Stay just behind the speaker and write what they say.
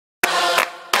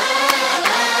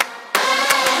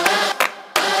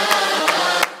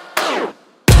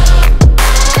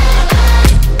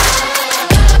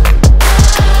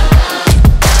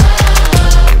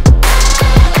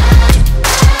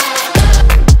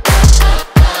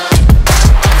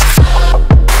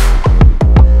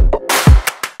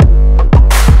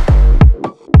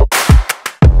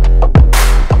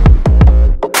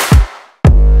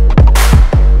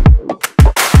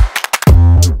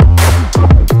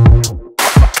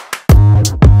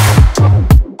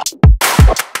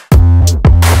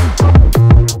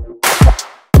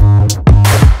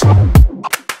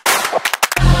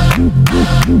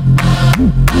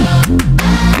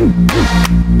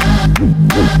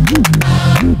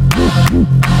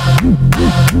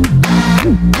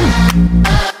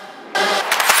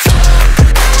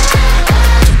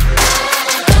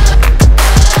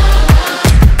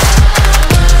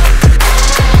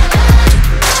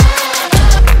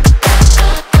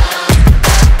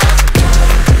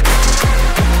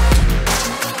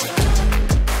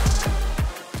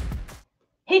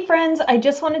I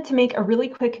just wanted to make a really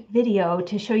quick video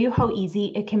to show you how easy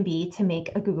it can be to make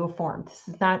a Google form. This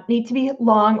does not need to be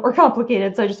long or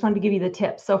complicated, so I just wanted to give you the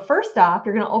tips. So first off,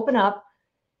 you're going to open up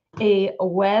a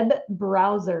web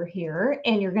browser here,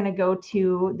 and you're going to go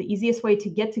to the easiest way to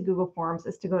get to Google Forms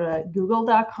is to go to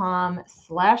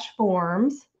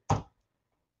google.com/forms.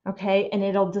 Okay, and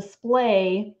it'll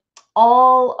display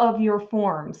all of your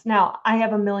forms. Now, I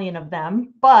have a million of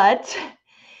them, but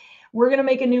we're going to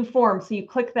make a new form. So you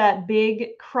click that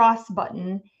big cross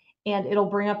button and it'll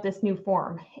bring up this new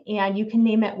form, and you can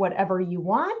name it whatever you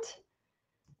want.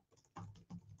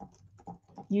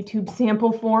 YouTube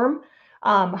sample form,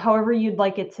 however you'd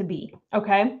like it to be.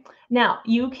 Okay. Now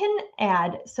you can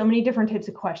add so many different types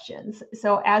of questions.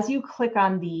 So as you click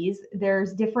on these,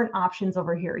 there's different options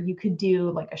over here. You could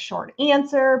do like a short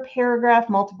answer, paragraph,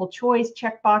 multiple choice,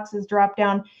 check boxes, drop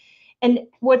down. And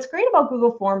what's great about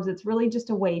Google Forms, it's really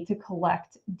just a way to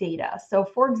collect data. So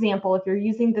for example, if you're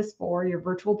using this for your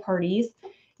virtual parties,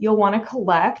 you'll want to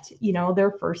collect,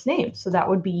 their first name. So that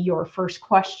would be your first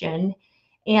question.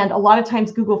 And a lot of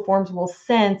times Google Forms will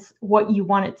sense what you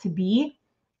want it to be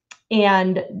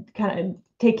and kind of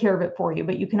take care of it for you,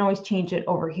 but you can always change it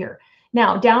over here.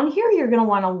 Now down here, you're going to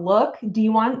want to look, do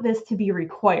you want this to be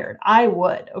required? I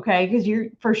would, okay, because you're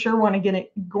for sure going to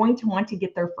want to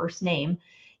get their first name.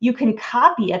 You can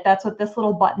copy it. That's what this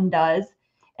little button does.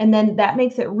 And then that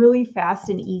makes it really fast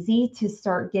and easy to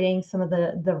start getting some of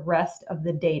the rest of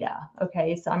the data.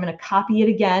 Okay, so I'm going to copy it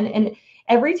again. And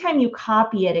every time you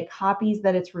copy it, it copies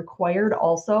that it's required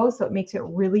also. So it makes it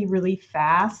really, really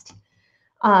fast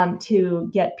to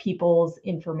get people's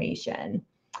information.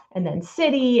 And then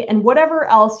city and whatever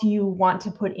else you want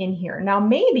to put in here. Now,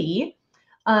 maybe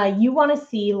you want to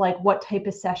see like what type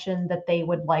of session that they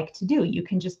would like to do. You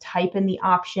can just type in the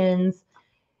options,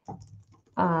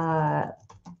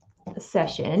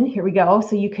 session. Here we go.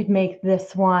 So you could make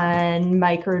this one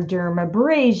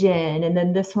microdermabrasion, and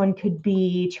then this one could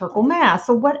be charcoal mask.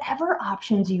 So whatever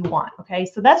options you want. Okay.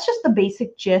 So that's just the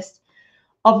basic gist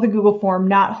of the Google form,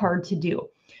 not hard to do.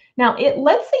 Now,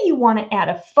 let's say you want to add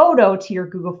a photo to your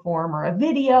Google form or a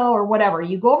video or whatever.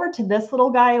 You go over to this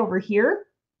little guy over here,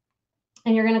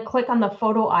 and you're going to click on the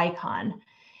photo icon.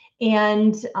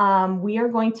 And we are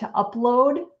going to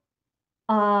upload.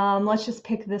 Let's just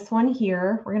pick this one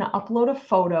here. We're going to upload a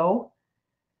photo.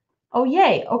 Oh,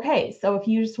 yay. Okay. So if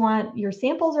you just want, your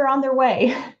samples are on their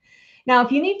way. Now,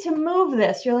 if you need to move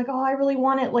this, you're like, oh, I really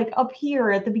want it like up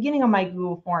here at the beginning of my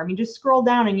Google form. You just scroll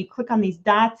down and you click on these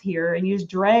dots here and you just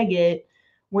drag it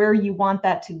where you want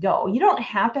that to go. You don't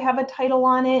have to have a title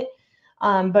on it,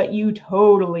 but you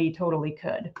totally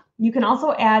could. You can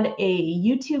also add a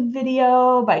YouTube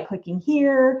video by clicking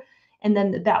here, and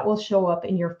then that will show up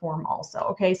in your form also.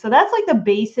 Okay, so that's like the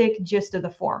basic gist of the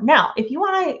form. Now, if you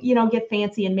want to, get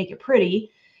fancy and make it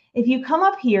pretty, if you come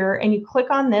up here and you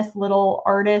click on this little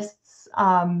artist's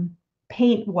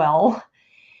paint well,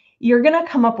 you're going to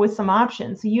come up with some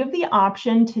options. So you have the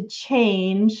option to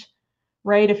change,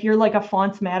 right? If you're like a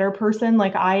fonts matter person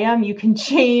like I am, you can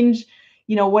change,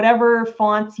 whatever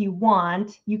fonts you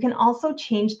want. You can also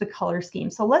change the color scheme.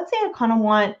 So let's say I kind of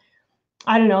want,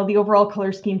 I don't know, the overall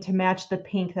color scheme to match the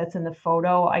pink that's in the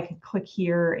photo. I could click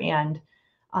here and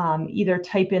either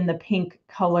type in the pink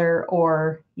color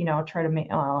or, try to make,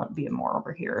 it'd be more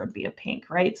over here, it'd be a pink,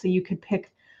 right? So you could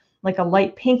pick like a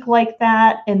light pink like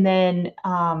that, and then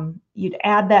you'd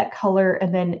add that color,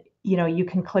 and then, you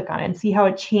can click on it and see how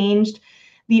it changed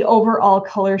the overall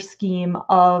color scheme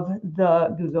of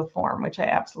the Google form, which I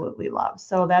absolutely love.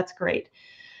 So that's great.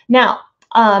 Now,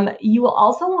 you will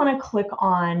also want to click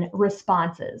on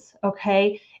responses,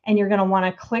 okay? And you're going to want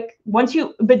to click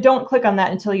but don't click on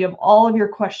that until you have all of your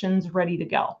questions ready to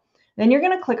go. Then you're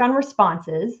going to click on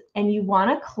responses, and you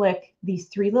want to click these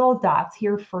three little dots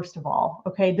here first of all,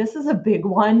 okay? This is a big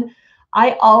one.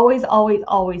 I always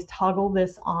toggle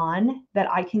this on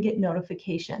that I can get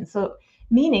notifications. So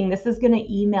meaning this is going to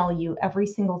email you every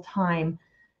single time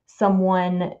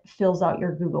someone fills out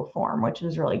your Google form, which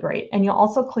is really great. And you'll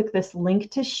also click this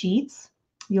link to Sheets.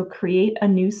 You'll create a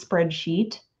new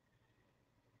spreadsheet.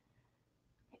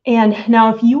 And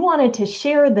now if you wanted to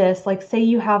share this, like say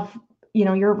you have,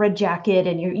 you're a red jacket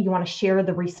and you want to share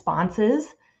the responses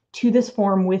to this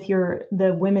form with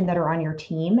the women that are on your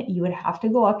team, you would have to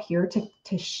go up here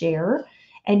to share,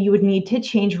 and you would need to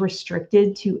change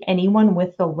restricted to anyone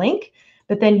with the link.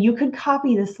 But then you could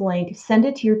copy this link, send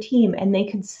it to your team, and they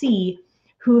could see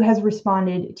who has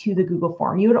responded to the Google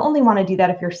form. You would only want to do that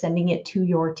if you're sending it to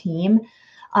your team.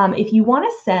 If you want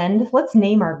to send, let's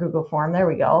name our Google form. There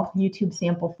we go, YouTube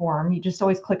sample form. You just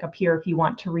always click up here if you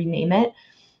want to rename it.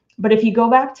 But if you go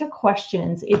back to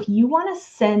questions, if you want to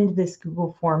send this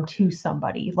Google form to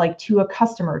somebody, like to a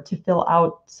customer to fill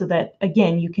out so that,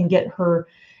 again, you can get her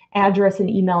address and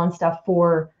email and stuff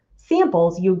for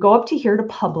samples, you go up to here to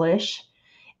publish.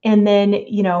 And then,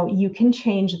 you can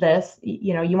change this.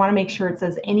 You want to make sure it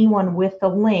says anyone with the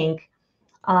link.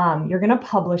 You're going to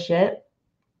publish it.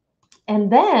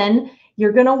 And then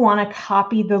you're going to want to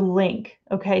copy the link.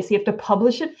 Okay, so you have to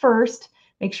publish it first.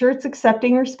 Make sure it's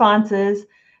accepting responses.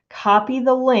 Copy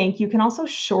the link. You can also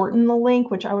shorten the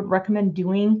link, which I would recommend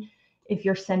doing if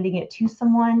you're sending it to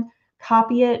someone.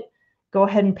 Copy it. Go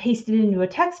ahead and paste it into a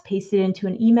text, paste it into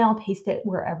an email, paste it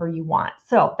wherever you want.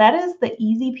 So that is the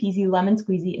easy peasy lemon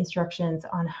squeezy instructions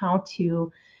on how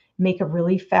to make a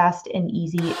really fast and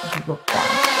easy Google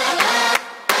form.